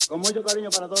Con mucho cariño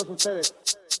para todos ustedes.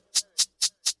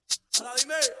 Hola,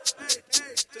 dime.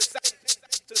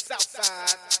 To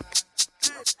Southside.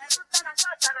 Me gusta la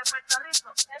cosa de Puerto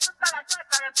Rico. Me gusta la cosa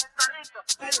de Puerto Rico.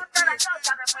 Me gusta la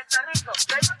cosa de Puerto Rico.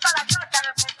 Me gusta la cosa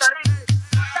de Puerto Rico.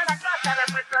 Me gusta la cosa de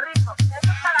Puerto Rico. Me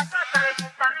gusta la cosa de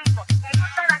Puerto Rico.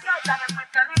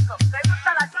 Me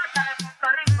gusta la cosa de Puerto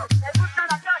Rico. Me gusta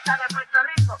la cosa de Puerto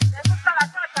Rico. Me gusta la cosa de Puerto Rico. Me gusta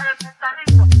la cosa de Puerto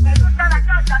Rico. Me gusta la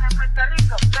cosa de Puerto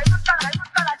Rico. Me gusta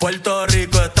la Puerto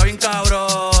Rico está bien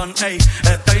cabrón, ey,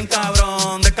 está bien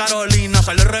cabrón. De Carolina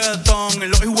sale el reggaetón y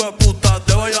los hijueputas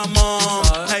de Bayamón,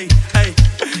 ey, ey.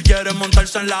 Quieren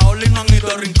montarse en la ola y no han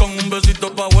ido al rincón. Un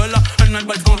besito pa' abuela en el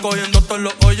balcón, cogiendo todos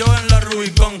los hoyos en la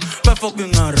Rubicón.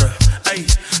 P-fucking-R, ey,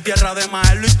 tierra de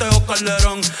Maelo y Teo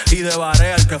Calderón. Y de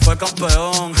Barea, el que fue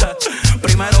campeón,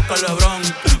 primero que Lebron.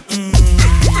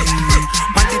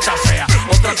 Maldita sea,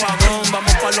 otro apagón.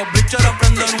 Vamos pa' los bleachers a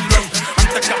prender un blon.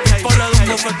 Antes que a Pico le dé un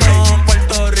bofetón.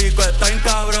 Puerto Rico está bien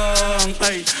cabrón,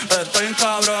 ey, está bien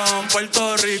cabrón.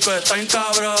 Puerto Rico está bien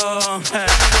cabrón, ey,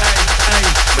 ey,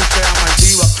 porque a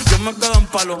Maldiva yo me quedo en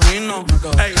Palomino,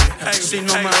 ey, ey, si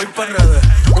no me voy pa' redes.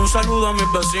 Un saludo a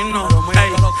mis vecinos,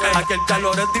 ey, aquí el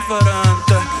calor es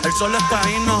diferente, el sol es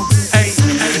caíno, ey,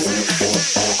 ey.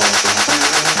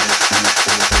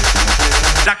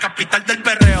 La capital del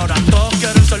perreo, ahora todo